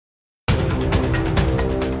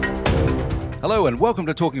Hello and welcome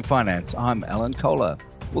to Talking Finance. I'm Alan Kohler.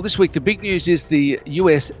 Well, this week the big news is the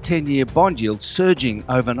US 10-year bond yield surging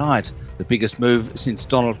overnight, the biggest move since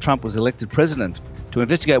Donald Trump was elected president. To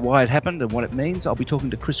investigate why it happened and what it means, I'll be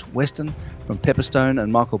talking to Chris Weston from Pepperstone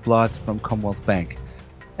and Michael Blythe from Commonwealth Bank.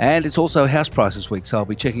 And it's also House Prices Week, so I'll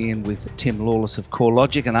be checking in with Tim Lawless of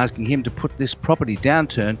CoreLogic and asking him to put this property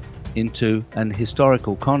downturn into an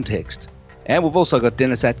historical context. And we've also got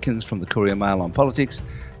Dennis Atkins from the Courier Mail on politics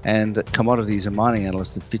and commodities and mining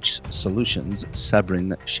analyst at Fitch Solutions,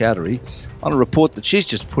 Sabrin Chowdhury, on a report that she's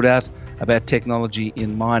just put out about technology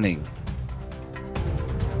in mining.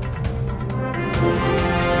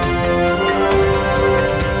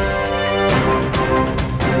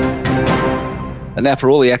 And now for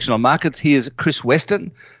all the action on markets, here's Chris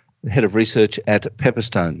Weston, the head of research at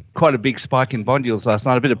Pepperstone. Quite a big spike in bond yields last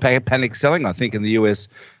night, a bit of panic selling, I think, in the US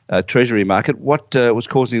Treasury market. What was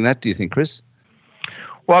causing that, do you think, Chris?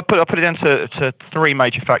 Well, I put it down to three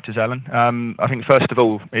major factors, Alan. I think first of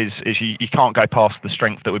all is you can't go past the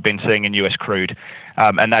strength that we've been seeing in US crude,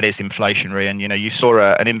 and that is inflationary. And you saw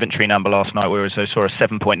an inventory number last night where we saw a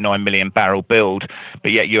 7.9 million barrel build,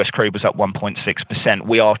 but yet US crude was up 1.6%.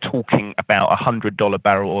 We are talking about $100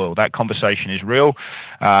 barrel oil. That conversation is real,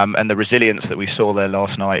 and the resilience that we saw there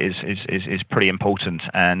last night is pretty important.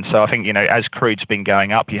 And so I think as crude's been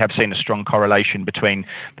going up, you have seen a strong correlation between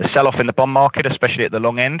the sell-off in the bond market, especially at the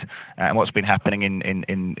long end, and what's been happening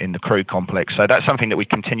in the crude complex. So that's something that we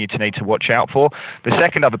continue to need to watch out for. The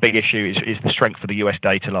second other big issue is the strength of the US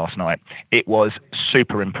data last night. It was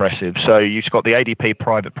super impressive. So you've got the ADP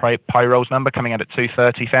private payrolls number coming out at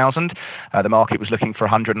 230,000. The market was looking for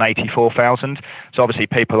 184,000. So obviously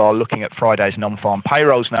people are looking at Friday's non-farm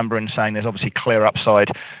payrolls number and saying there's obviously clear upside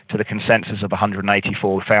to the consensus of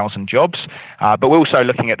 184,000 jobs. But we're also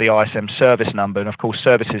looking at the ISM service number, and of course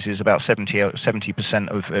services is about 70%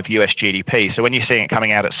 of US GDP. So when you're seeing it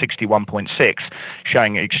coming out at 61.6,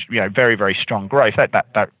 showing very, very strong growth,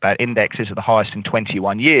 that index is at the highest in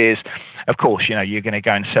 21 years. Of course, you're going to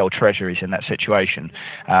go and sell treasuries in that situation.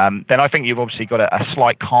 Then I think you've obviously got a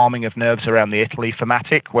slight calming of nerves around the Italy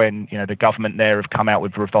thematic when the government there have come out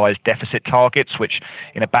with revised deficit targets, which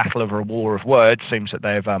in a battle of a war of words seems that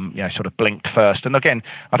they've sort of blinked first. And again,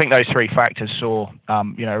 I think those three factors saw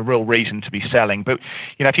a real reason to be selling. But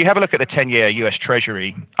if you have a look at the 10-year US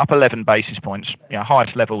Treasury, up 11 basis points,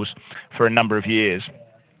 highest levels for a number of years.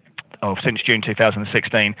 Since June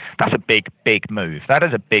 2016, that's a big move. That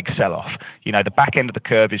is a big sell-off. The back end of the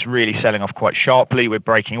curve is really selling off quite sharply. We're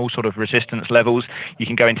breaking all sort of resistance levels. You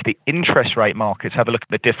can go into the interest rate markets, have a look at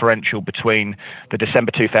the differential between the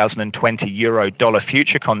December 2020 euro-dollar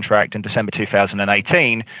future contract and December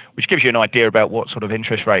 2018, which gives you an idea about what sort of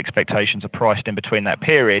interest rate expectations are priced in between that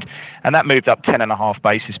period. And that moved up 10.5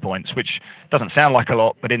 basis points, which doesn't sound like a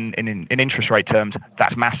lot, but in interest rate terms,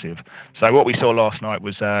 that's massive. So what we saw last night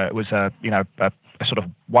was a sort of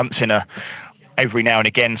once in a every now and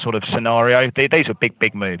again sort of scenario. These are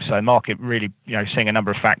big moves. So market really seeing a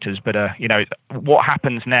number of factors, but what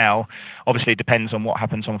happens now obviously depends on what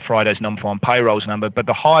happens on Friday's non-farm payrolls number. But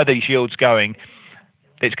the higher these yields going,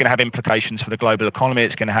 it's going to have implications for the global economy.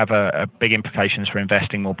 It's going to have a big implications for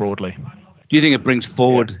investing more broadly. Do you think it brings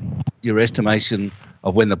forward your estimation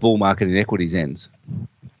of when the bull market in equities ends?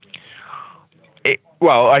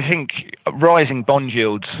 Well, I think rising bond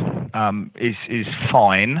yields is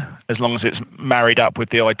fine as long as it's married up with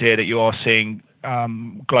the idea that you are seeing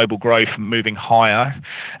global growth moving higher.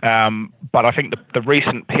 But I think the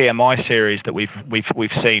recent PMI series that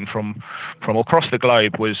we've seen from across the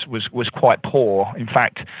globe was quite poor. In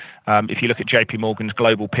fact, if you look at JP Morgan's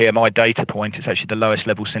global PMI data point, it's actually the lowest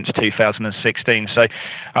level since 2016. So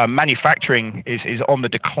manufacturing is on the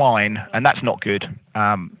decline, and that's not good.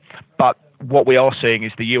 But what we are seeing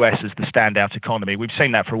is the US as the standout economy. We've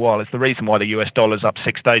seen that for a while. It's the reason why the US dollar's up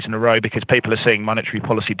 6 days in a row, because people are seeing monetary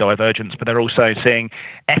policy divergence, but they're also seeing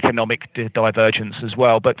economic divergence as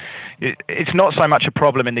well. But it's not so much a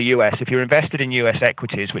problem in the US. If you're invested in US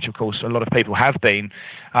equities, which of course a lot of people have been,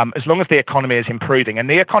 as long as the economy is improving, and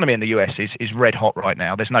the economy in the US is red hot right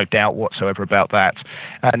now, there's no doubt whatsoever about that.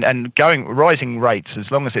 And rising rates, as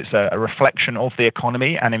long as it's a reflection of the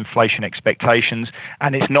economy and inflation expectations,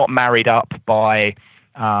 and it's not married up by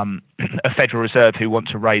a Federal Reserve who want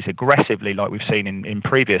to raise aggressively like we've seen in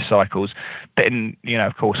previous cycles, then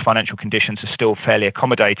of course financial conditions are still fairly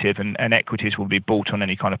accommodative and equities will be bought on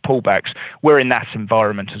any kind of pullbacks. We're in that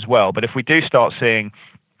environment as well. But if we do start seeing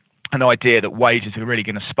an idea that wages are really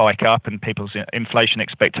going to spike up and people's inflation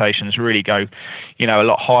expectations really go, a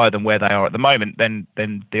lot higher than where they are at the moment, then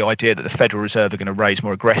the idea that the Federal Reserve are going to raise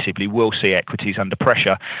more aggressively will see equities under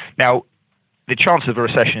pressure. Now, the chances of a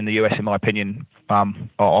recession in the US, in my opinion,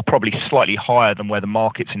 are probably slightly higher than where the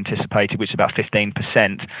market's anticipated, which is about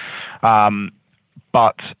 15%.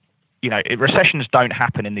 But recessions don't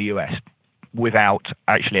happen in the US without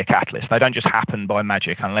actually a catalyst. They don't just happen by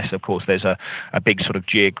magic, unless, of course, there's a big sort of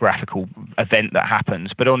geographical event that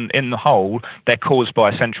happens. But in the whole, they're caused by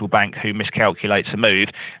a central bank who miscalculates a move.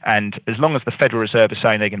 And as long as the Federal Reserve is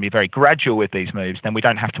saying they're going to be very gradual with these moves, then we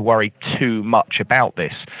don't have to worry too much about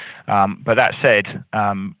this. But that said,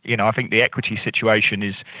 I think the equity situation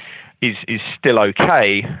is still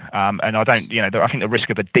okay, and I think the risk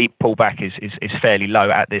of a deep pullback is fairly low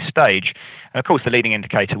at this stage. And of course, the leading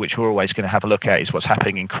indicator, which we're always going to have a look at, is what's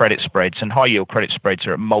happening in credit spreads. And high yield credit spreads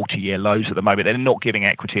are at multi-year lows at the moment. They're not giving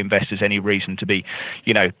equity investors any reason to be,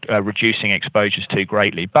 reducing exposures too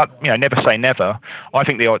greatly. But never say never. I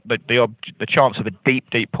think the chance of a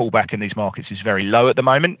deep pullback in these markets is very low at the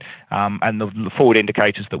moment, and the forward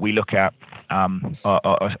indicators that we look at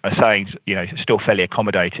are saying still fairly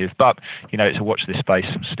accommodative. But it's a watch this space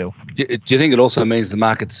still. Do you think it also means the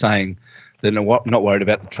market's saying they're not worried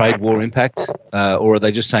about the trade war impact, or are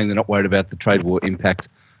they just saying they're not worried about the trade war impact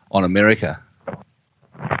on America?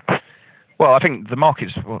 Well, I think the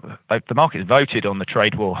market's voted on the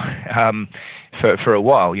trade war for a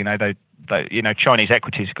while. Chinese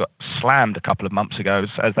equities got slammed a couple of months ago,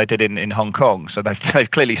 as they did in Hong Kong. So they've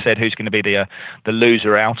clearly said who's going to be the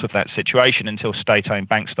loser out of that situation until state-owned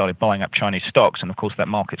banks started buying up Chinese stocks. And of course, that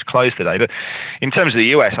market's closed today. But in terms of the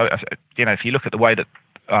US, if you look at the way that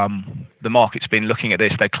the market's been looking at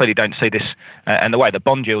this, they clearly don't see this, and the way the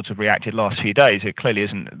bond yields have reacted last few days, it clearly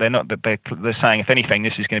isn't. They're saying, if anything,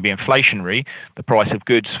 this is going to be inflationary. The price of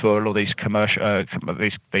goods for all these commercial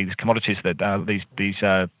these commodities that these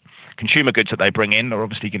consumer goods that they bring in are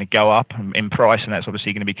obviously going to go up in price, and that's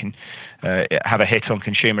obviously going to be have a hit on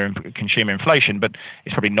consumer inflation. But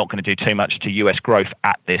it's probably not going to do too much to US growth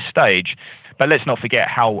at this stage. But let's not forget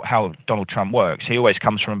how Donald Trump works. He always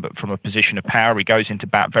comes from a position of power. He goes into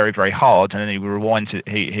bat very, very hard, and then he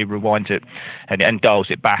rewinds it and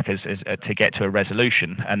dials it back as to get to a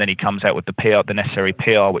resolution. And then he comes out with the necessary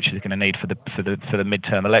PR, which is going to need for the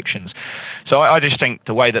midterm elections. So I just think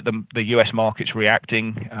the way that the US market's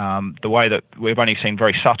reacting, the way that we've only seen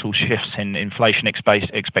very subtle shifts in inflation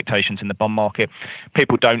expectations in the bond market,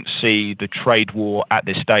 people don't see the trade war at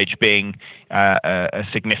this stage being a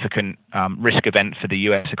significant risk event for the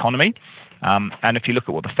US economy. And if you look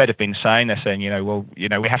at what the Fed have been saying, they're saying,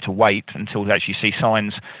 we have to wait until we actually see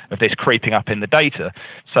signs of this creeping up in the data.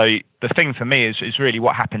 So the thing for me is really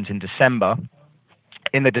what happens in December.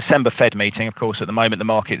 In the December Fed meeting, of course, at the moment, the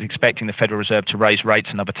market is expecting the Federal Reserve to raise rates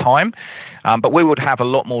another time. But we would have a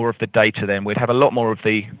lot more of the data then. We'd have a lot more of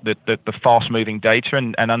the fast-moving data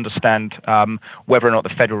and understand whether or not the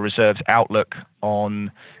Federal Reserve's outlook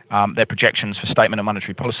on their projections for statement of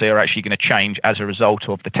monetary policy are actually going to change as a result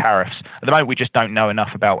of the tariffs. At the moment, we just don't know enough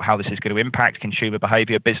about how this is going to impact consumer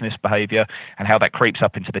behavior, business behavior, and how that creeps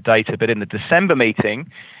up into the data. But in the December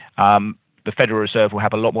meeting, the Federal Reserve will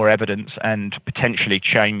have a lot more evidence and potentially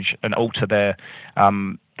change and alter their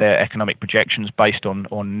economic projections based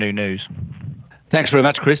on new news. Thanks very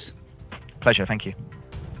much, Chris. Pleasure. Thank you.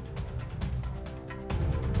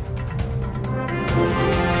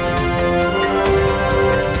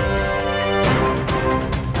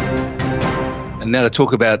 And now to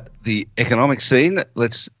talk about the economic scene,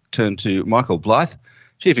 let's turn to Michael Blythe,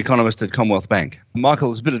 Chief Economist at Commonwealth Bank. Michael,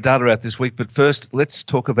 there's a bit of data out this week, but first let's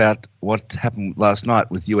talk about what happened last night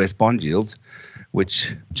with US bond yields,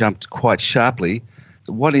 which jumped quite sharply.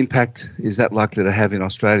 What impact is that likely to have in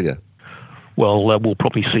Australia? Well, we'll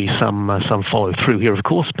probably see some follow through here, of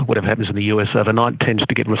course. But whatever happens in the US overnight tends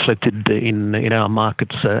to get reflected in our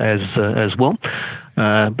markets as well.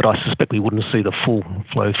 But I suspect we wouldn't see the full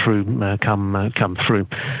flow through come through.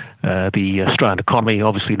 The Australian economy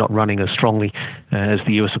obviously not running as strongly as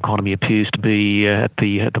the US economy appears to be at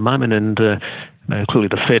the moment, and clearly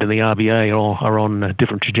the Fed and the RBA are on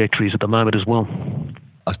different trajectories at the moment as well.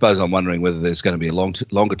 I suppose I'm wondering whether there's going to be a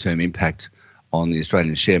longer term impact on the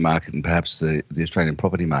Australian share market and perhaps the Australian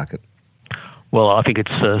property market. Well, I think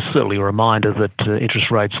it's certainly a reminder that interest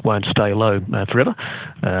rates won't stay low forever.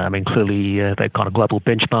 Clearly that kind of global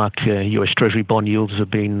benchmark, US Treasury bond yields have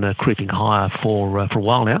been creeping higher for a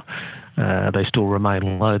while now. They still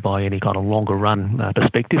remain low by any kind of longer run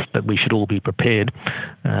perspective, but we should all be prepared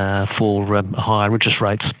for higher interest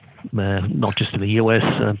rates, not just in the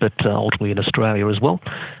US, but ultimately in Australia as well.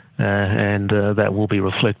 And that will be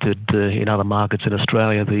reflected in other markets in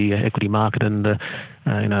Australia, the equity market, and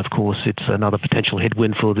of course, it's another potential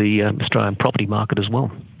headwind for the Australian property market as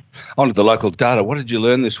well. On to the local data. What did you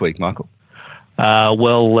learn this week, Michael?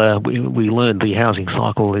 We learned the housing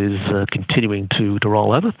cycle is continuing to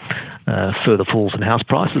roll over. Further falls in house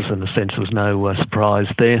prices, in the sense there was no surprise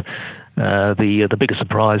there. The biggest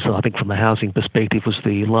surprise, I think, from a housing perspective was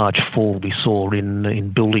the large fall we saw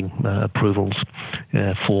in building approvals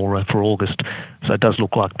for August. So it does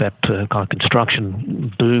look like that kind of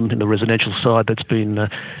construction boom in the residential side that's been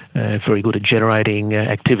very good at generating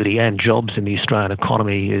activity and jobs in the Australian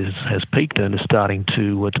economy has peaked and is starting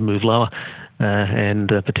to move lower. And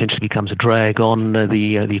potentially becomes a drag on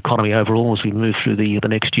the economy overall as we move through the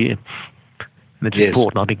next year. And it's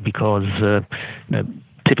important, I think, because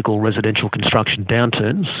typical residential construction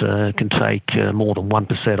downturns can take more than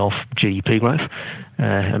 1% off GDP growth,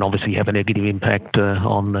 and obviously have a negative impact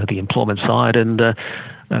on the employment side, and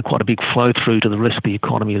quite a big flow through to the rest of the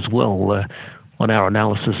economy as well. On our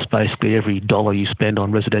analysis, basically every dollar you spend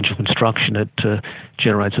on residential construction, it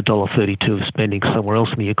generates $1.32 of spending somewhere else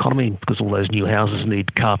in the economy, because all those new houses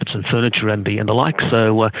need carpets and furniture and the like.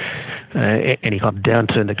 So any kind of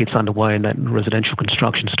downturn that gets underway in that residential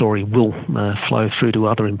construction story will flow through to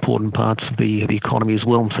other important parts of the economy as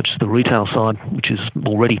well, such as the retail side, which is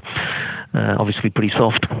already obviously pretty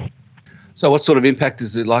soft. So what sort of impact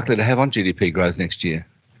is it likely to have on GDP growth next year?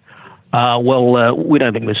 We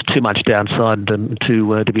don't think there's too much downside,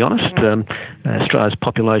 to be honest. Australia's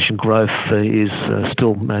population growth is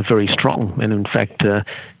still very strong, and in fact,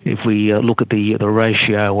 if we look at the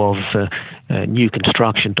ratio of new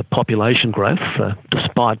construction to population growth,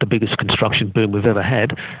 despite the biggest construction boom we've ever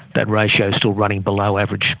had, that ratio is still running below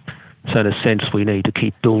average. So in a sense, we need to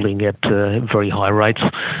keep building at very high rates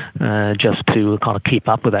just to kind of keep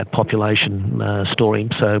up with that population story.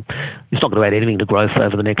 So it's not going to add anything to growth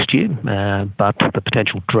over the next year, but the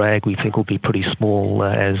potential drag we think will be pretty small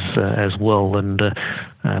as well, and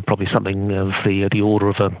probably something of the order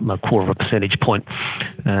of a quarter of a percentage point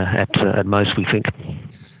at most, we think.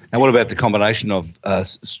 And what about the combination of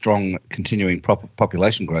strong continuing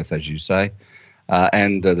population growth, as you say,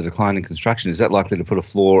 and the decline in construction? Is that likely to put a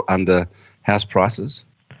floor under house prices?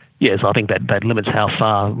 Yes, I think that limits how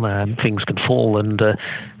far things can fall, and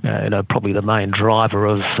probably the main driver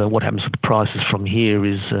of what happens with the prices from here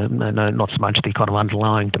is not so much the kind of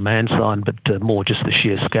underlying demand side, but more just the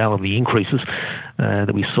sheer scale of the increases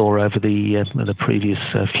that we saw over the previous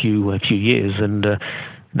few years.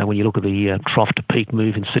 And when you look at the trough to peak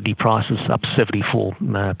move in Sydney prices, up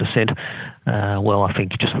 74%, I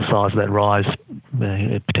think just the size of that rise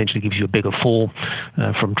it potentially gives you a bigger fall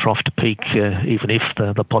from trough to peak, even if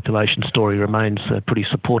the population story remains pretty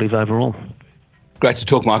supportive overall. Great to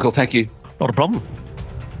talk, Michael. Thank you. Not a problem.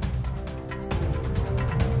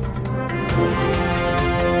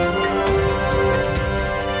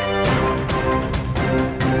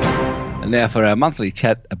 And now for our monthly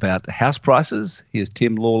chat about house prices, here's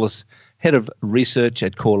Tim Lawless, Head of Research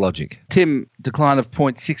at CoreLogic. Tim, decline of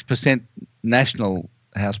 0.6% national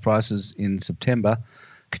house prices in September.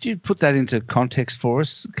 Could you put that into context for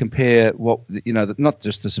us? Compare what, not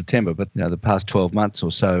just the September, but the past 12 months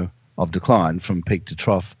or so of decline from peak to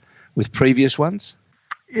trough with previous ones?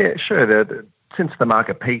 Yeah, sure. Since the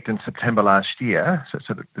market peaked in September last year, so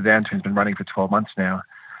the downturn's been running for 12 months now,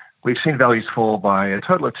 we've seen values fall by a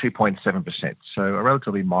total of 2.7%, so a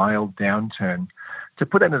relatively mild downturn. To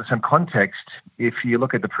put that into some context, if you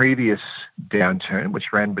look at the previous downturn,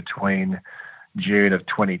 which ran between June of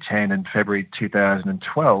 2010 and February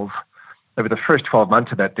 2012, over the first 12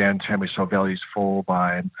 months of that downturn, we saw values fall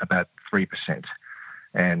by about 3%.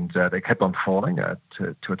 And they kept on falling to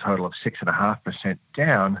a total of 6.5%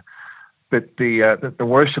 down. But the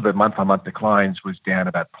worst of the month-on-month declines was down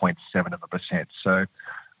about 0.7%. So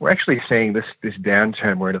we're actually seeing this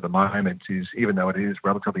downturn we're in at the moment is, even though it is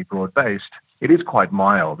relatively broad-based, it is quite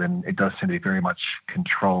mild, and it does seem to be very much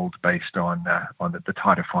controlled based on the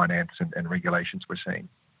tighter finance and regulations we're seeing.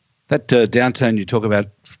 That downturn you talk about,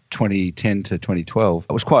 2010 to 2012,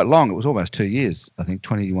 it was quite long. It was almost 2 years, I think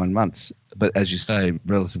 21 months. But as you say,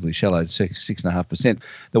 relatively shallow, 6.5%.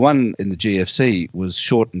 The one in the GFC was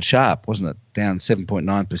short and sharp, wasn't it? Down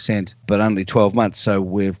 7.9%, but only 12 months. So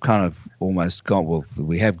we've kind of almost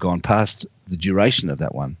we have gone past the duration of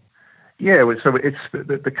that one. Yeah, so it's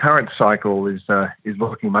the current cycle is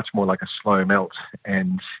looking much more like a slow melt,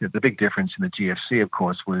 and the big difference in the GFC, of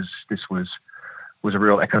course, was this was a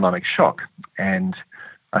real economic shock, and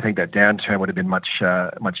I think that downturn would have been much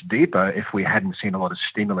deeper if we hadn't seen a lot of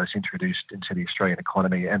stimulus introduced into the Australian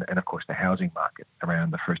economy and of course the housing market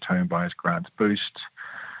around the first home buyers grants boost,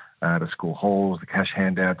 the school halls, the cash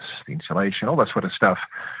handouts, the insulation, all that sort of stuff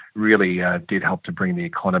really did help to bring the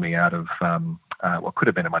economy out of what could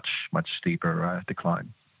have been a much steeper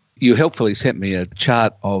decline. You helpfully sent me a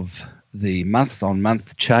chart of the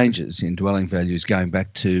month-on-month changes in dwelling values going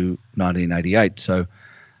back to 1988, so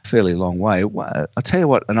a fairly long way. I'll tell you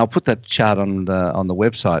what, and I'll put that chart on the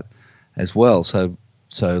website as well, so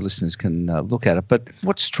listeners can look at it. But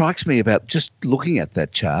what strikes me about just looking at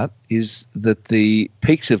that chart is that the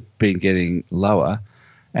peaks have been getting lower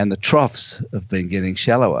and the troughs have been getting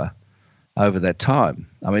shallower over that time.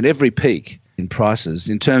 I mean, every peak in prices,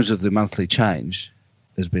 in terms of the monthly change,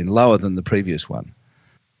 has been lower than the previous one.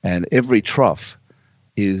 And every trough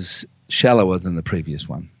is shallower than the previous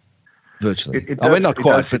one, virtually. Not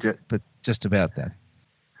quite, but just about that.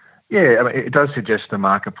 Yeah, I mean, it does suggest the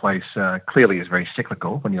marketplace clearly is very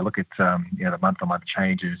cyclical. When you look at the month-on-month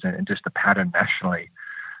changes and just the pattern nationally,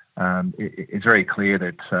 it's very clear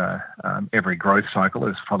that every growth cycle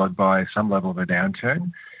is followed by some level of a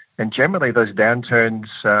downturn. And generally, those downturns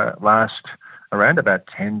last around about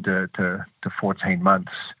 10 to 14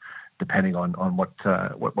 months, depending on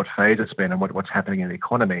what phase it's been and what's happening in the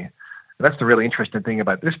economy. And that's the really interesting thing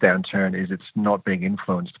about this downturn is it's not being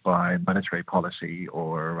influenced by monetary policy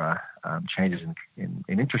or changes in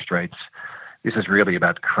interest rates. This is really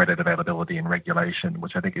about credit availability and regulation,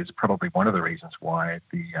 which I think is probably one of the reasons why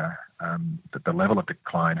the level of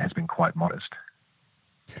decline has been quite modest.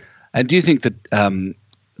 And do you think that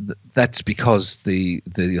that's because the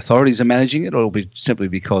authorities are managing it, or will be simply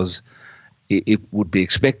because it would be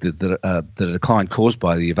expected that a decline caused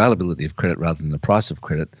by the availability of credit rather than the price of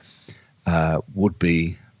credit would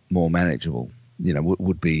be more manageable,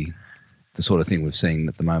 would be the sort of thing we're seeing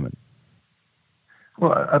at the moment?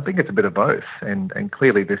 Well, I think it's a bit of both, and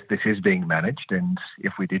clearly this is being managed, and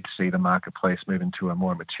if we did see the marketplace move into a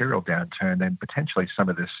more material downturn, then potentially some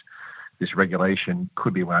of this regulation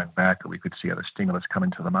could be wound back, or we could see other stimulus come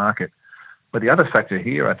into the market. But the other factor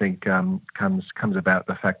here, I think, comes about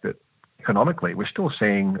the fact that economically, we're still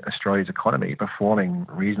seeing Australia's economy performing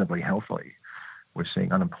reasonably healthily. We're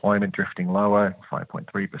seeing unemployment drifting lower,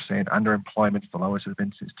 5.3%. Underemployment's the lowest it's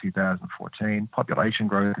been since 2014. Population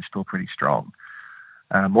growth is still pretty strong.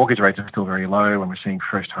 Mortgage rates are still very low, and we're seeing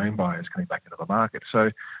first home buyers coming back into the market.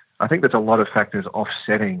 So I think there's a lot of factors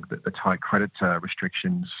offsetting the tight credit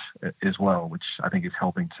restrictions as well, which I think is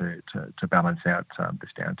helping to balance out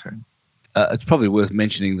this downturn. It's probably worth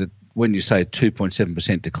mentioning that when you say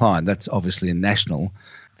 2.7% decline, that's obviously a national.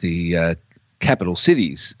 The capital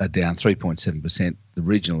cities are down 3.7%. The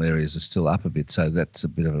regional areas are still up a bit, so that's a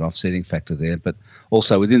bit of an offsetting factor there. But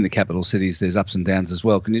also within the capital cities, there's ups and downs as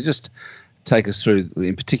well. Can you just take us through,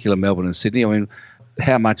 in particular, Melbourne and Sydney? I mean,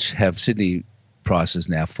 how much have Sydney prices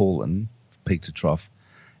now fallen, peak to trough,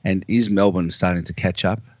 and is Melbourne starting to catch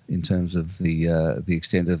up in terms of the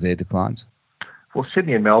extent of their declines? Well,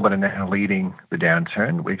 Sydney and Melbourne are now leading the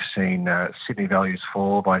downturn. We've seen Sydney values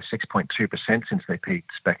fall by 6.2% since they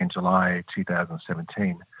peaked back in July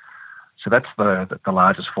 2017. So that's the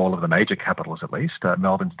largest fall of the major capitals, at least.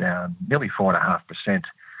 Melbourne's down nearly 4.5%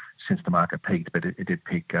 since the market peaked, but it did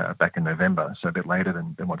peak back in November, so a bit later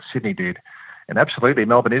than what Sydney did. And absolutely,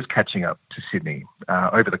 Melbourne is catching up to Sydney.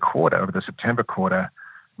 Over the September quarter,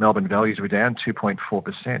 Melbourne values were down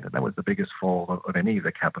 2.4%, and that was the biggest fall of any of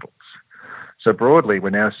the capitals. So broadly,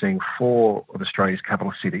 we're now seeing 4 of Australia's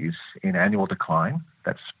capital cities in annual decline.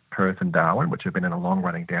 That's Perth and Darwin, which have been in a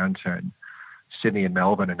long-running downturn. Sydney and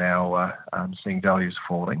Melbourne are now seeing values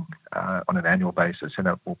falling on an annual basis, and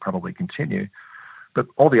that will probably continue. But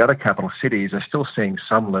all the other capital cities are still seeing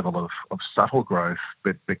some level of subtle growth,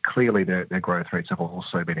 but clearly their growth rates have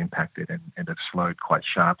also been impacted and have slowed quite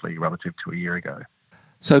sharply relative to a year ago.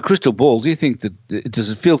 So, crystal ball, do you think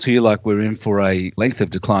does it feel to you like we're in for a length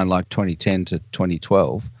of decline like 2010 to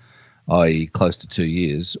 2012, i.e. close to 2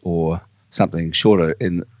 years, or something shorter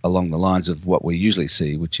along the lines of what we usually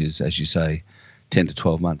see, which is, as you say, 10 to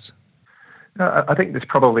 12 months? I think this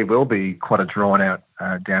probably will be quite a drawn-out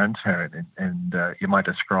downturn, and you might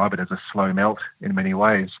describe it as a slow melt in many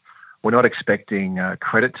ways. We're not expecting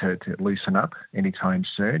credit to loosen up anytime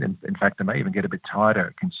soon. In fact, it may even get a bit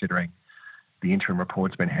tighter, considering the interim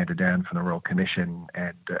report's been handed down from the Royal Commission,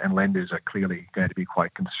 and lenders are clearly going to be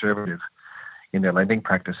quite conservative in their lending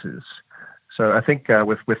practices. So I think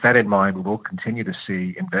with that in mind, we will continue to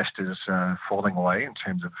see investors falling away in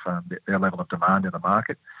terms of their level of demand in the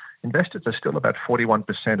market. Investors are still about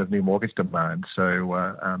 41% of new mortgage demand.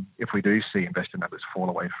 So if we do see investor numbers fall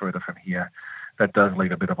away further from here, that does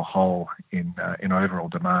leave a bit of a hole in overall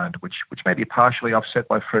demand, which may be partially offset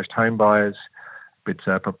by first home buyers, but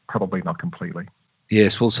probably not completely.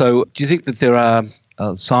 Yes. Well, so do you think that there are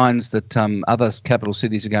signs that other capital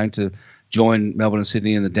cities are going to join Melbourne and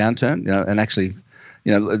Sydney in the downturn? And actually,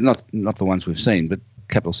 not the ones we've seen, but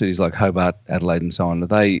capital cities like Hobart, Adelaide, and so on.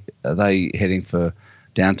 Are they heading for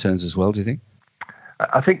downturns as well, do you think?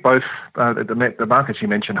 I think both the markets you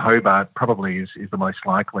mentioned, Hobart probably is the most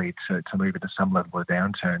likely to move into some level of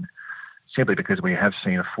downturn, simply because we have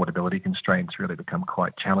seen affordability constraints really become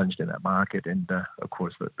quite challenged in that market. And of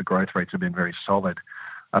course, the growth rates have been very solid.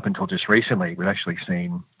 Up until just recently, we've actually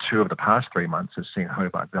seen 2 of the past 3 months has seen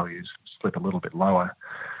Hobart values slip a little bit lower.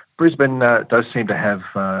 Brisbane does seem to have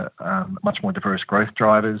much more diverse growth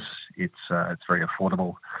drivers. It's very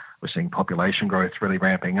affordable. We're seeing population growth really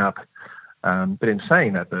ramping up. But in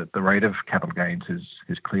saying that, the rate of capital gains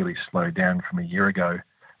has clearly slowed down from a year ago.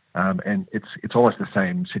 And it's almost the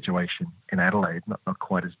same situation in Adelaide, not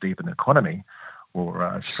quite as deep an economy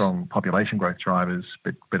or strong population growth drivers,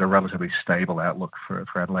 but a relatively stable outlook for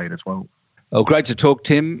Adelaide as well. Oh, great to talk,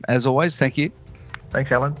 Tim, as always. Thank you.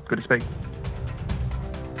 Thanks, Alan. Good to speak.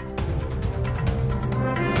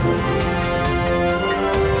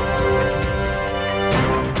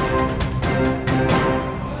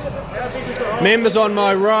 Members on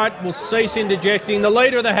my right will cease interjecting. The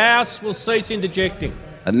Leader of the House will cease interjecting.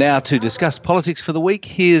 And now to discuss politics for the week,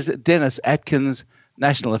 here's Dennis Atkins,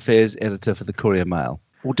 National Affairs Editor for the Courier Mail.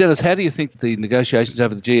 Well, Dennis, how do you think the negotiations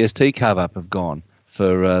over the GST carve-up have gone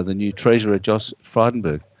for the new Treasurer, Josh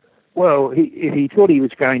Frydenberg? Well, if he thought he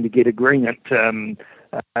was going to get agreement, then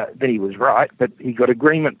he was right, but he got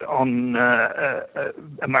agreement on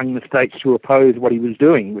among the states to oppose what he was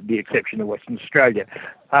doing, with the exception of Western Australia.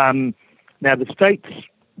 Now, the states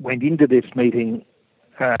went into this meeting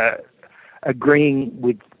agreeing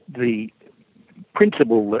with the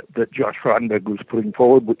principle that Josh Frydenberg was putting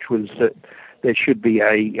forward, which was that there should be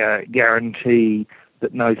a guarantee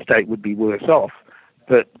that no state would be worse off.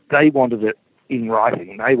 But they wanted it in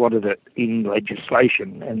writing. They wanted it in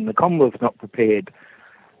legislation, and the Commonwealth's not prepared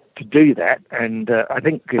to do that. And I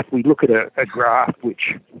think if we look at a graph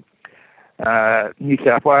which New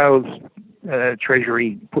South Wales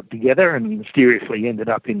Treasury put together and mysteriously ended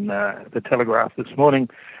up in the Telegraph this morning,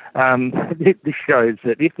 this shows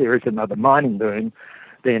that if there is another mining boom,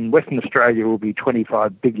 then Western Australia will be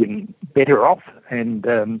 $25 billion better off,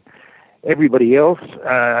 and everybody else,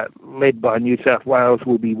 led by New South Wales,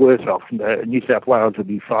 will be worse off. New South Wales will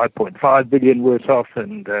be $5.5 billion worse off,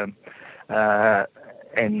 and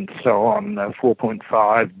so on,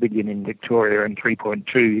 $4.5 billion in Victoria and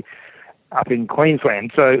 $3.2 up in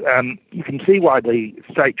Queensland. So you can see why the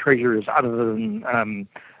state treasurers, other than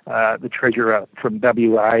the treasurer from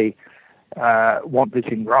WA, want this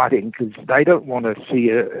in writing, because they don't want to see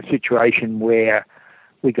a situation where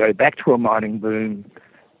we go back to a mining boom,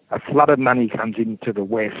 a flood of money comes into the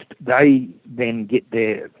West, they then get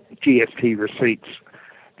their GST receipts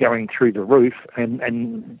going through the roof,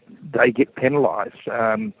 and they get penalised.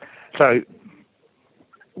 So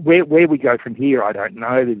where we go from here, I don't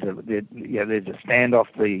know. There's a standoff.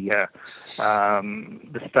 The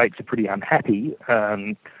states are pretty unhappy.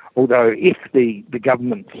 Although if the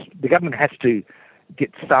government has to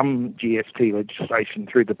get some GST legislation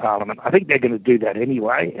through the Parliament, I think they're going to do that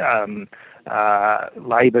anyway.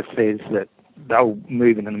 Labor says that they'll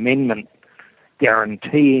move an amendment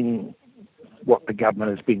guaranteeing what the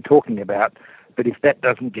government has been talking about. But if that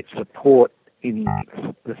doesn't get support in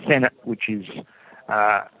the Senate, which is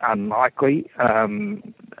unlikely,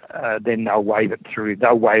 then they'll wave it through.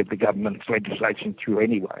 They'll wave the government's legislation through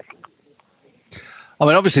anyway. I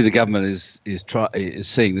mean, obviously the government is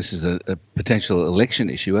seeing this as a potential election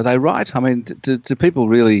issue. Are they right? I mean, do people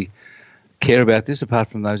really care about this apart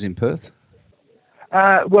from those in Perth?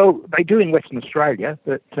 Well, they do in Western Australia,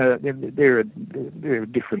 but they're a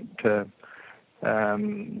different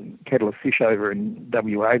kettle of fish over in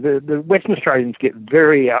WA. The Western Australians get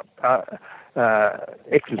very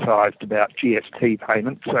exercised about GST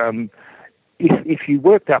payments. If you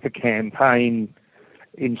worked up a campaign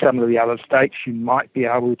in some of the other states, you might be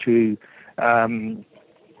able to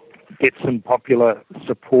get some popular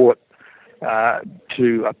support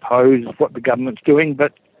to oppose what the government's doing,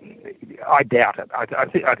 but I doubt it.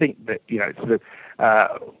 I think that, sort of,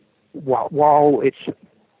 while it's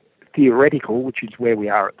theoretical, which is where we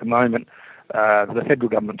are at the moment, the federal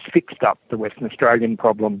government's fixed up the Western Australian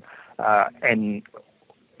problem, and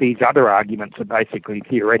these other arguments are basically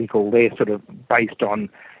theoretical. They're sort of based on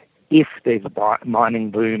if there's a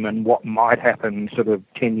mining boom and what might happen sort of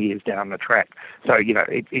 10 years down the track. So,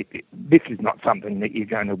 this is not something that you're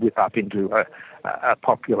going to whip up into a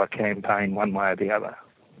popular campaign one way or the other.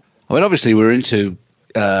 I mean, obviously we're into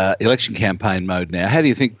election campaign mode now. How do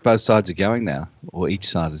you think both sides are going now, or each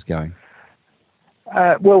side is going?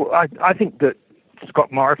 Well, I think that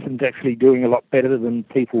Scott Morrison's actually doing a lot better than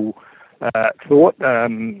people thought. I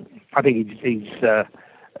think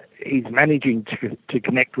he's managing to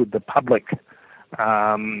connect with the public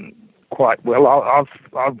quite well.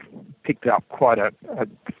 I've picked up quite a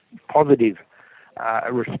positive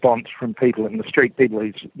response from people in the street, people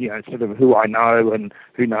who's, sort of who I know and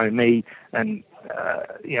who know me, and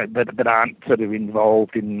that aren't sort of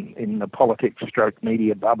involved in the politics stroke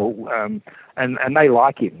media bubble, and they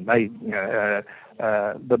like him. They,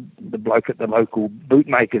 the bloke at the local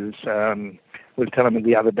bootmakers was telling me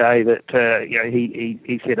the other day that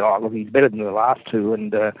he said, "Oh, look, he's better than the last two,"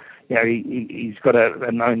 and he's got a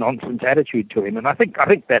no nonsense attitude to him, and I think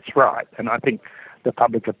that's right, and I think the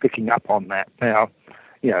public are picking up on that now.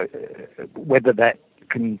 Whether that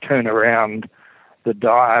can turn around the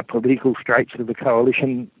dire political straits of the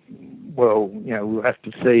coalition, well, we'll have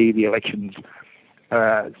to see. The election's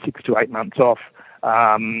 6 to 8 months off.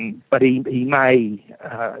 But he may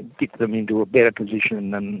get them into a better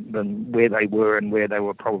position than where they were and where they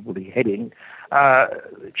were probably heading.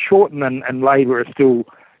 Shorten and Labor are still,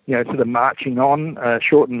 sort of marching on.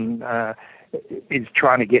 Shorten is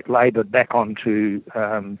trying to get Labor back onto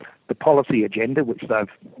the policy agenda, which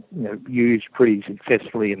they've used pretty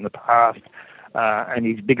successfully in the past. And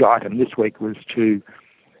his big item this week was to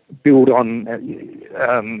build on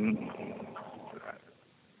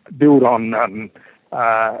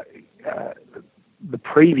the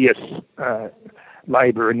previous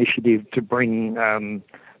Labor initiative to bring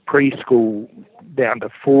preschool down to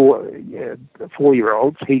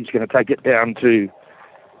 4-year-olds. He's going to take it down to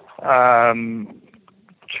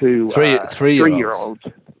 3-year-olds.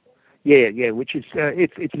 Yeah, which is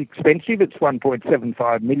it's expensive. It's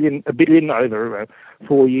 $1.75 billion over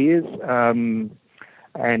 4 years,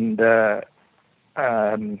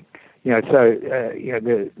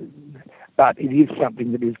 but it is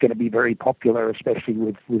something that is going to be very popular, especially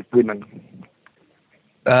with women.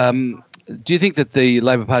 Do you think that the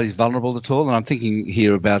Labor Party is vulnerable at all? And I'm thinking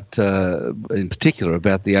here about, in particular,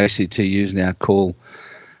 about the ACTU's now call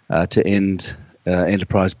to end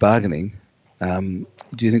enterprise bargaining.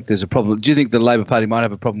 Do you think there's a problem? Do you think the Labor Party might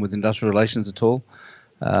have a problem with industrial relations at all,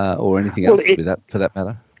 or anything else for that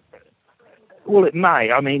matter? Well, it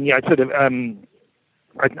may. I mean, sort of.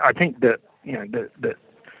 I think that that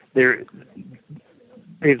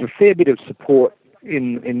there's a fair bit of support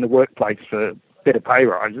in the workplace for better pay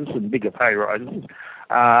rises and bigger pay rises.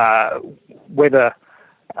 Whether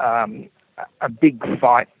a big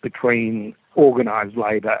fight between organised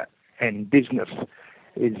labour and business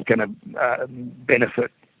is going to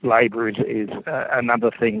benefit Labor is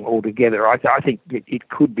another thing altogether. I think it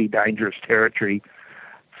could be dangerous territory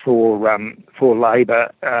for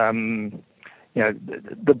Labor.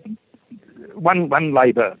 The one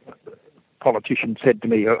Labor politician said to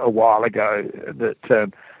me a while ago that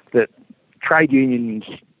trade unions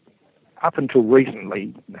up until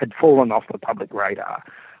recently had fallen off the public radar.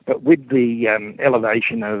 But with the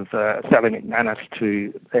elevation of Sally McManus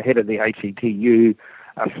to the head of the ACTU,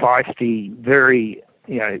 a feisty, very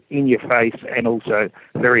in your face and also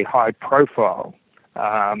very high profile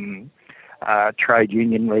trade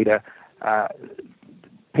union leader,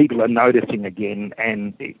 people are noticing again,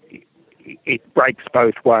 and it breaks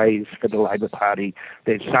both ways for the Labor Party.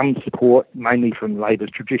 There's some support, mainly from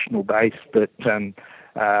Labor's traditional base, but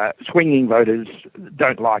swinging voters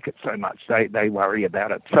don't like it so much. They worry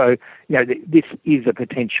about it. So, this is a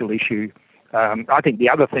potential issue. I think the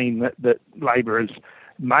other thing that Laborers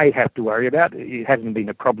may have to worry about, it hasn't been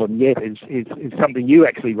a problem yet, is something you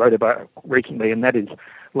actually wrote about recently, and that is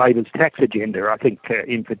Labor's tax agenda. I think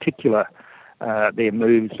in particular their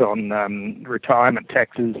moves on retirement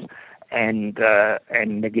taxes and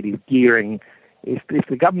negative gearing. If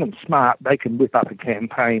the government's smart, they can whip up a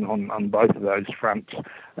campaign on both of those fronts.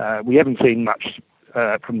 We haven't seen much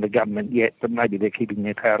from the government yet, but maybe they're keeping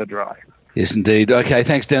their powder dry. Yes, indeed. Okay,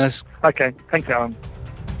 thanks, Dennis. Okay, thanks, Alan.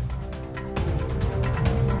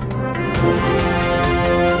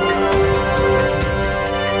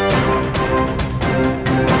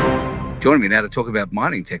 Joining me now to talk about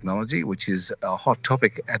mining technology, which is a hot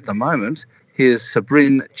topic at the moment, here's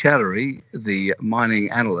Sabrin Chowdhury, the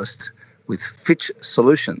mining analyst with Fitch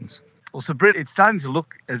Solutions. Well, Sabrin, it's starting to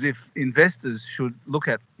look as if investors should look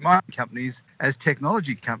at mining companies as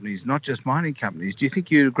technology companies, not just mining companies. Do you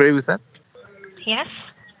think you agree with that? Yes,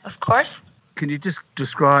 of course. Can you just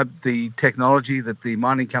describe the technology that the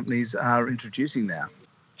mining companies are introducing now?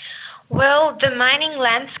 Well, the mining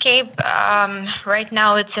landscape right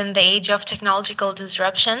now, it's in the age of technological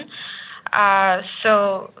disruption.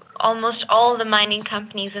 So almost all the mining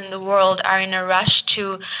companies in the world are in a rush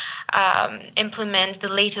to implement the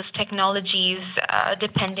latest technologies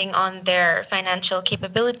depending on their financial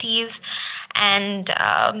capabilities. And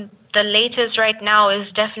the latest right now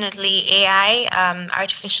is definitely AI,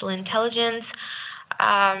 artificial intelligence.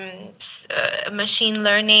 machine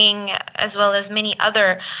learning, as well as many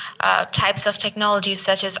other types of technologies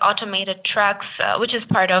such as automated trucks, which is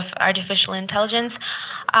part of artificial intelligence.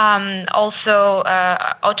 Also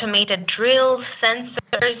automated drills,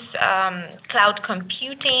 sensors, cloud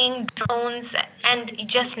computing, drones, and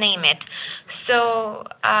just name it. So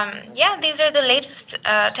these are the latest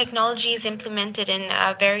technologies implemented in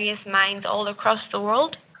various mines all across the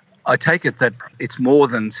world. I take it that it's more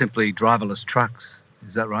than simply driverless trucks.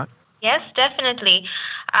 Is that right? Yes, definitely.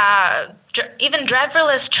 Even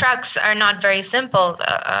driverless trucks are not very simple.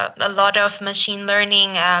 A lot of machine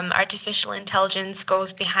learning, artificial intelligence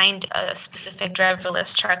goes behind a specific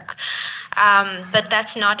driverless truck. But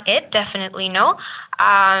that's not it, definitely no.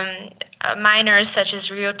 Miners such as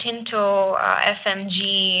Rio Tinto,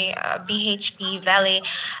 FMG, BHP, Vale,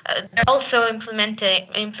 they're also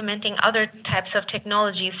implementing other types of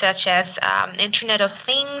technology such as Internet of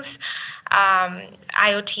Things,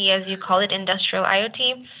 IoT, as you call it, industrial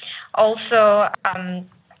IoT. Also,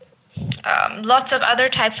 lots of other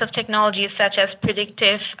types of technologies such as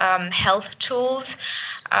predictive health tools,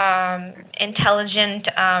 intelligent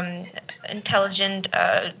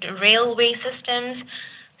railway systems.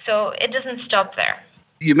 So it doesn't stop there.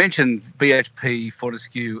 You mentioned BHP,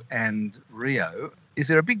 Fortescue and Rio. Is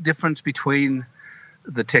there a big difference between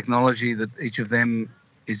the technology that each of them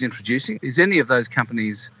is introducing? Is any of those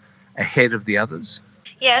companies ahead of the others?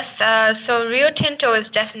 Yes, so Rio Tinto is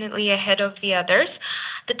definitely ahead of the others.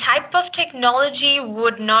 The type of technology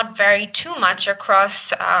would not vary too much across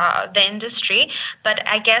the industry, but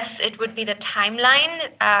I guess it would be the timeline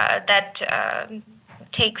that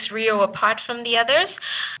takes Rio apart from the others.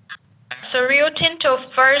 So Rio Tinto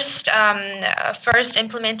first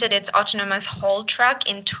implemented its autonomous haul truck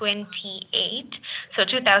in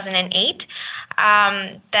 2008.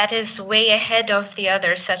 That is way ahead of the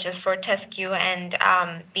others, such as Fortescue and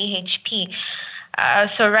BHP.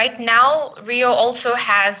 So right now, Rio also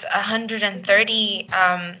has 130.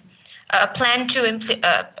 A plan to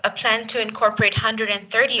incorporate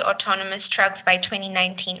 130 autonomous trucks by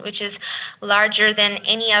 2019, which is larger than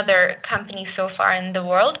any other company so far in the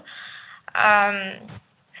world.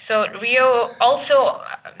 So Rio also,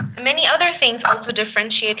 many other things also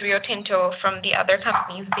differentiate Rio Tinto from the other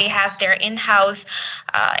companies. They have their in-house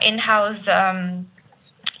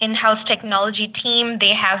technology team.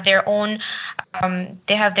 They have their own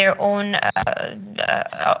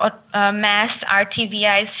mass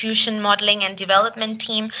RTVI fusion modeling and development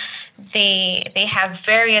team. They have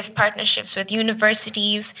various partnerships with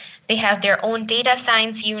universities. They have their own data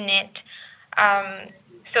science unit.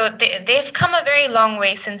 So they've come a very long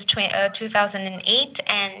way since 2008,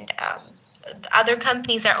 and other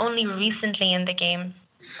companies are only recently in the game.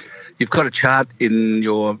 You've got a chart in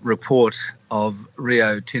your report of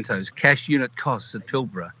Rio Tinto's cash unit costs at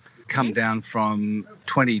Pilbara come down from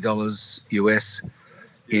 $20 US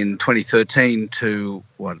in 2013 to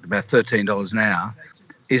about $13 now.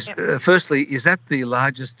 Firstly, is that the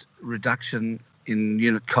largest reduction in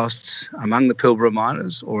unit costs among the Pilbara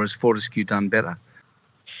miners, or has Fortescue done better?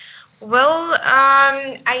 Well,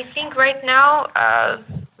 I think right now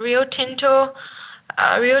Rio Tinto's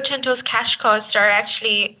cash costs are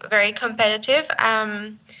actually very competitive.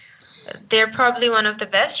 They're probably one of the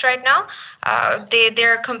best right now.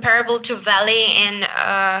 They're comparable to Vale in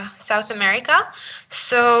South America.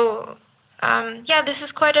 So this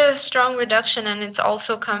is quite a strong reduction, and it's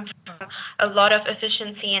also come from a lot of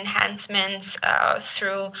efficiency enhancements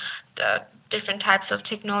through the different types of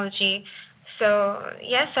technology. So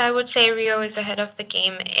yes, I would say Rio is ahead of the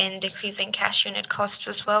game in decreasing cash unit costs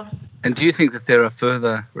as well. And do you think that there are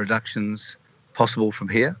further reductions possible from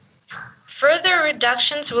here? Further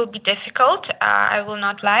reductions will be difficult, I will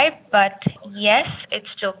not lie, but yes,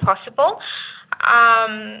 it's still possible.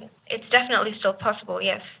 It's definitely still possible,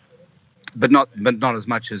 yes. But not as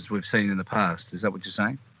much as we've seen in the past. Is that what you're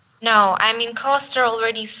saying? No, I mean, costs are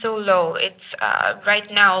already so low. It's right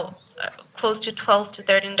now close to $12 to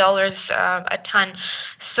 $13 a ton.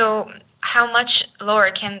 So how much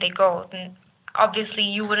lower can they go? Obviously,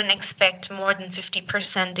 you wouldn't expect more than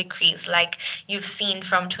 50% decrease like you've seen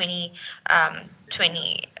from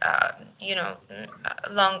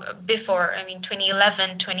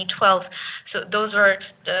 2011, 2012. So those were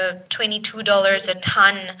the $22 a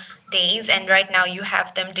ton days, and right now you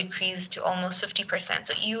have them decreased to almost 50%.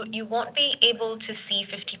 So you won't be able to see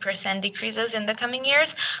 50% decreases in the coming years,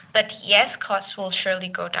 but yes, costs will surely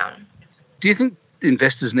go down. Do you think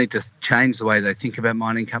investors need to change the way they think about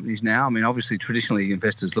mining companies now? I mean, obviously, traditionally,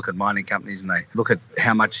 investors look at mining companies and they look at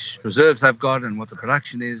how much reserves they've got and what the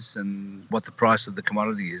production is and what the price of the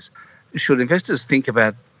commodity is. Should investors think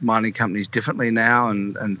about mining companies differently now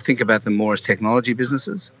and think about them more as technology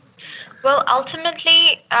businesses? Well,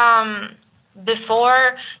 ultimately,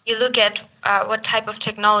 before you look at what type of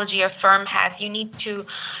technology a firm has, you need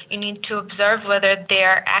to observe whether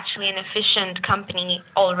they're actually an efficient company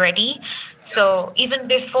already. So even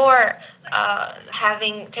before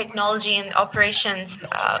having technology and operations,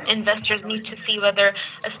 investors need to see whether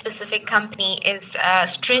a specific company is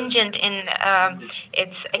stringent in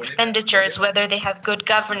its expenditures, whether they have good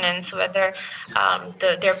governance, whether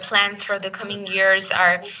their plans for the coming years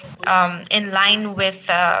are in line with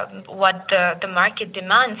what the market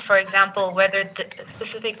demands. For example, whether the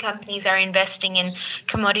specific companies are investing in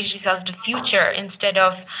commodities of the future instead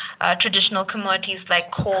of traditional commodities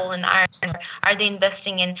like coal and iron. Are they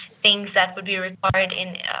investing in things that would be required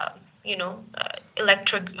in,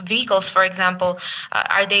 electric vehicles, for example?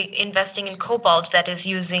 Are they investing in cobalt that is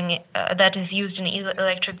used in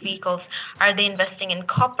electric vehicles? Are they investing in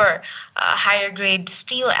copper, higher grade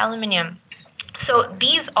steel, aluminum? So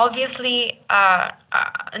these obviously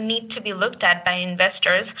need to be looked at by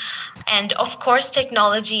investors. And of course,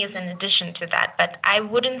 technology is an addition to that. But I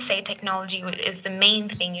wouldn't say technology is the main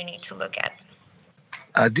thing you need to look at.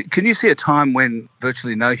 Can you see a time when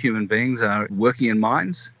virtually no human beings are working in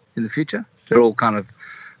mines in the future? They're all kind of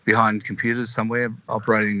behind computers somewhere,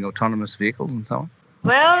 operating autonomous vehicles and so on?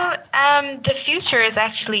 Well, the future is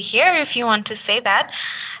actually here, if you want to say that.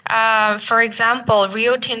 For example,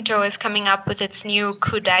 Rio Tinto is coming up with its new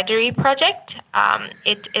Koodaideri project.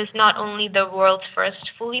 It is not only the world's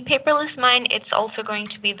first fully paperless mine, it's also going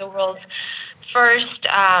to be the world's first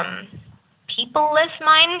peopleless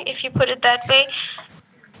mine, if you put it that way.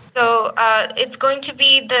 So it's going to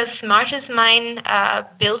be the smartest mine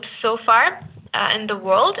built so far in the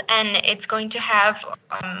world, and it's going to have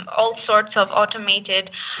all sorts of automated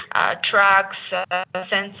trucks,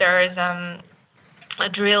 sensors,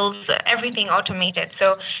 drills, everything automated.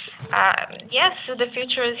 So yes, so the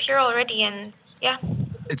future is here already, and yeah.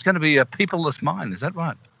 It's going to be a peopleless mine, is that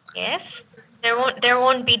right? Yes. There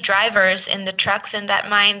won't be drivers in the trucks in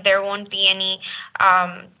that mine. There won't be any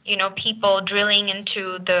people drilling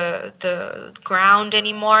into the ground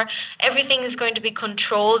anymore. Everything is going to be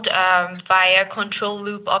controlled via control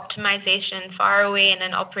loop optimization far away in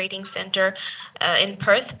an operating center in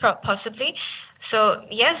Perth, possibly. So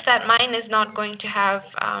yes, that mine is not going to have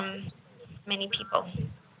many people.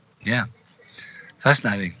 Yeah,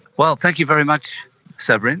 fascinating. Well, thank you very much,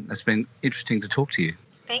 Sabrine. It's been interesting to talk to you.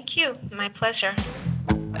 Thank you. My pleasure.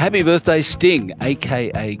 Happy birthday, Sting,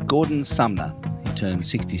 a.k.a. Gordon Sumner. He turned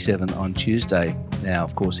 67 on Tuesday. Now,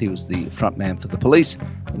 of course, he was the front man for The Police,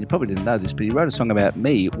 and you probably didn't know this, but he wrote a song about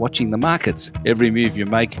me watching the markets. Every move you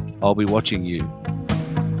make, I'll be watching you.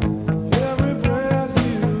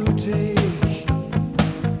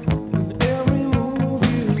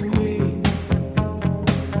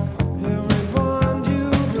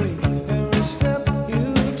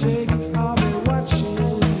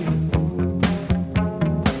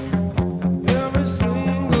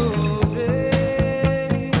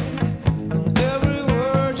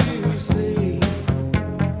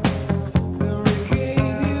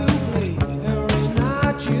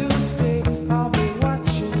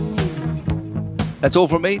 That's all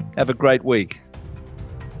from me. Have a great week.